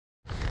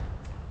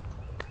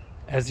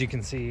As you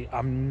can see,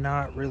 I'm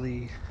not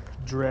really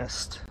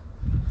dressed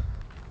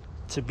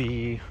to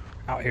be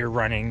out here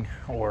running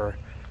or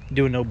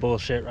doing no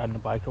bullshit, riding a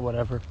bike or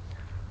whatever.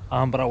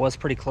 But I was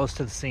pretty close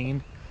to the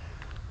scene.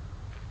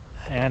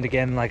 And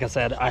again, like I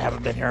said, I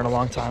haven't been here in a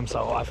long time,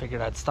 so I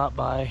figured I'd stop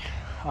by,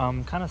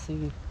 kind of see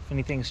if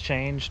anything's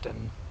changed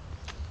and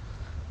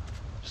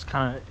just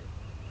kind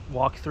of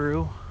walk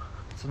through.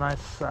 It's a nice,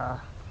 it's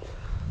a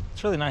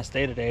really nice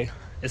day today.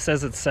 It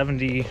says it's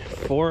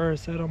 74,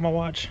 is that on my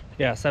watch?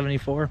 Yeah,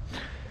 74.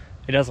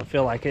 It doesn't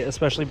feel like it,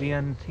 especially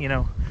being, you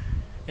know,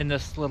 in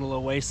this little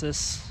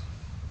oasis.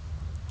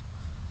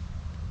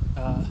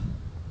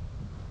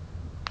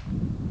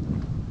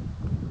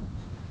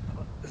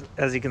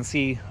 As you can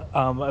see,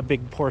 a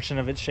big portion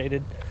of it's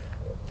shaded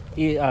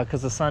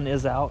because the sun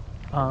is out.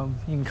 You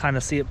can kind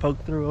of see it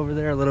poke through over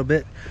there a little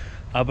bit.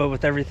 But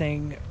with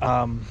everything,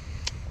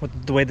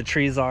 with the way the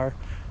trees are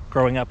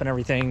growing up and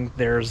everything,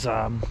 there's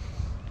hell,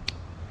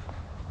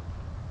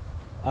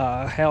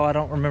 I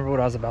don't remember what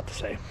I was about to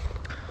say.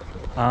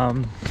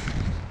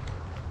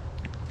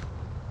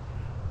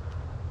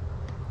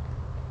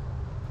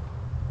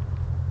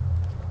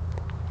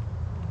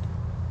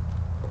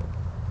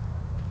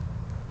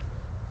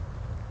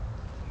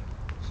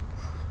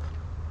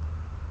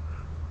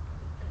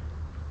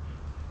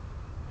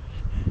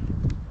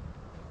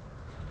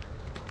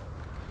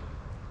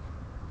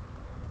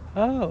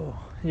 Oh,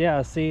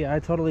 yeah, see, I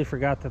totally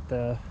forgot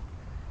that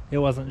it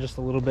wasn't just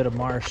a little bit of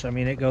marsh. I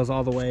mean, it goes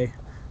all the way,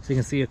 so you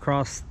can see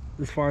across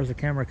as far as the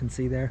camera can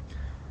see there.